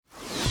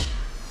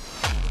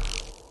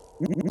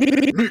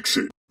Mix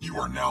it. You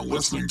are now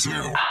listening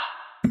to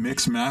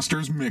Mix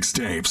Masters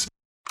Mixtapes.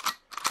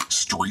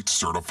 Street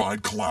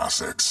certified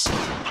classics.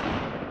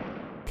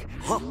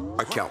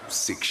 I count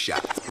 6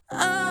 shots.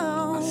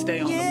 I stay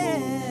on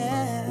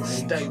the move.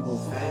 Stay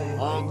moving.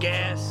 All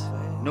gas,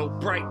 no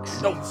brakes,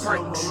 no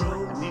brakes.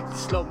 I need to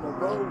slow my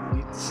roll.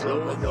 Need to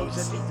slow my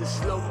nose. I need to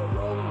slow my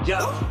roll.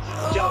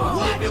 Yo,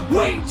 I'm living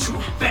way too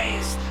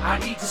fast. I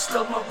need to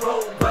slow my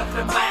roll. Running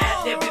a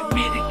mile every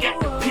minute. Got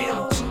the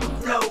pill to the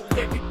flow.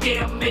 Every day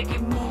I'm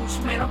making moves,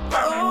 man. I'm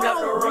burning up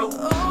the road.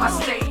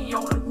 I stay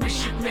on a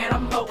mission, man.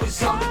 I'm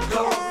always on the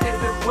go.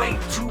 Living way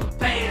too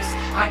fast.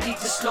 I need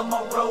to slow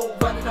my roll.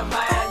 Running a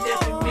mile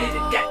every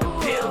minute. Got the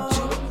pill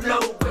to the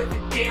flow.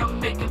 Every day I'm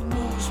making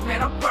moves,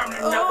 man. I'm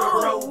burning up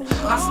the road.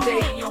 I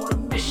stay on a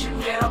mission,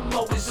 man. I'm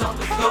always on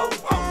the go.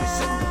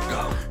 Always on the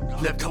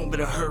go. Left home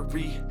in a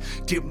hurry,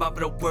 dear mama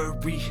don't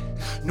worry.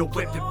 No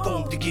weapon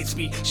formed against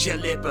me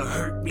shall ever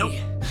hurt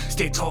me.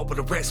 Stay tall but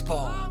the rest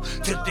fall,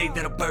 till the day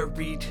that I'm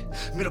buried.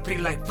 Middle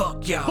pity like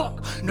fuck y'all,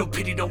 no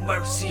pity, no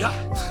mercy.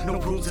 No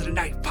rules of the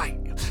night fight,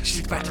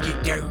 she's about to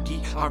get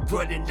dirty. I'm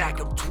running like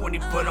I'm 20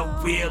 but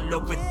I'm well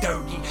over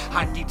 30.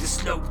 I need to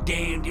slow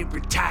down and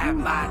retire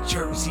my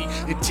jersey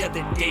until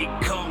the day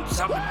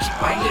comes. I'ma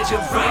keep my engine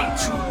way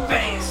too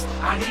fast.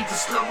 I need to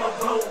slow my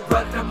roll,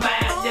 running a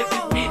mile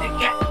every minute.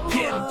 Got the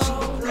pedal to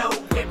the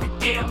flow. Every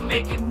day I'm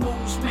making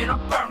moves, man. I'm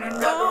burning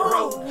up the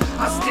road.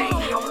 I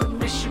stay on a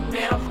mission,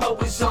 man. I'm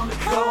always on the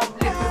go. I'm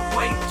living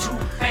way too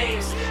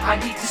fast. I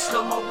need to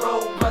slow my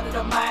roll, running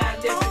a mile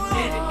every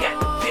minute. Got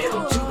the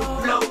pedal to the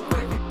flow.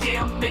 Every day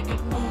I'm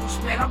making moves,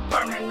 man. I'm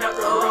burning up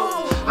the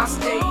road. I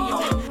stay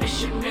on a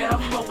mission, man.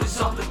 I'm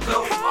always on the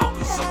go.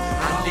 Always on the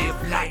go. I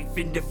live life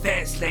in the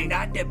fast lane.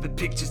 I never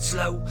pictured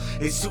slow.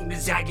 As soon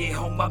as I get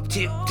home, I'm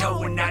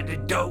tiptoeing out the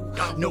door.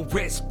 No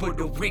rest but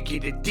the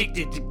wicked,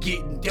 addicted to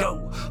getting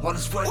dough. All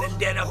this running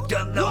that I've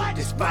done low,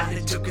 this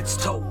finally took its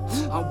toll.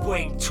 I'm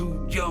way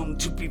too young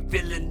to be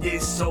feeling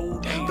this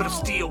old, but I'm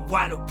still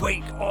wide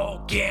awake.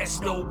 All gas,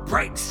 no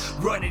brakes.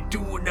 Running,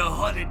 doing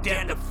 100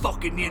 down the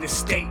fucking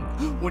interstate.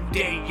 One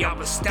day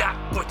I'ma stop,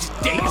 but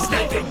today it's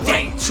living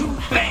way too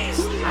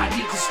fast. I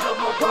need to slow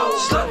my roll,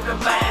 running a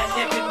mile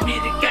every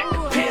minute. Got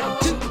the pedal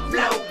to the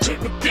flow.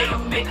 Every day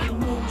I'm making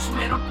moves,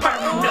 man. I'm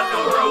burning up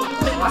the road.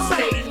 I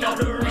stay on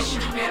the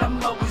mission, man.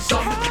 I'm always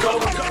on the go.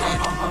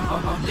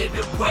 I'm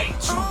living way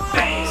too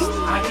fast.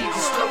 I need to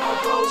slow my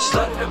roll,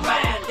 running a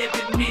mile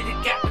every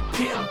minute. Got the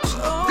pedal to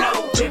the flow.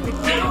 Every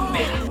day I'm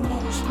making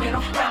moves, man.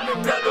 I'm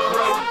burning up the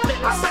road.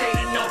 I stay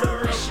on the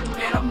mission,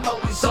 man. I'm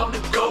always on the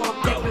go.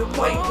 I'm living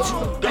way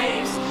too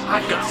fast. I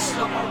need to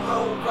slow my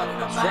roll,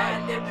 running a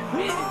mile every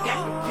minute. Got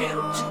the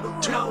pedal to the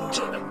flow.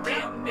 Every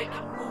day I'm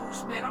making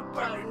moves, man. I'm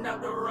burning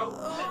up the road.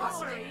 I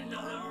stay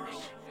on the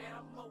mission.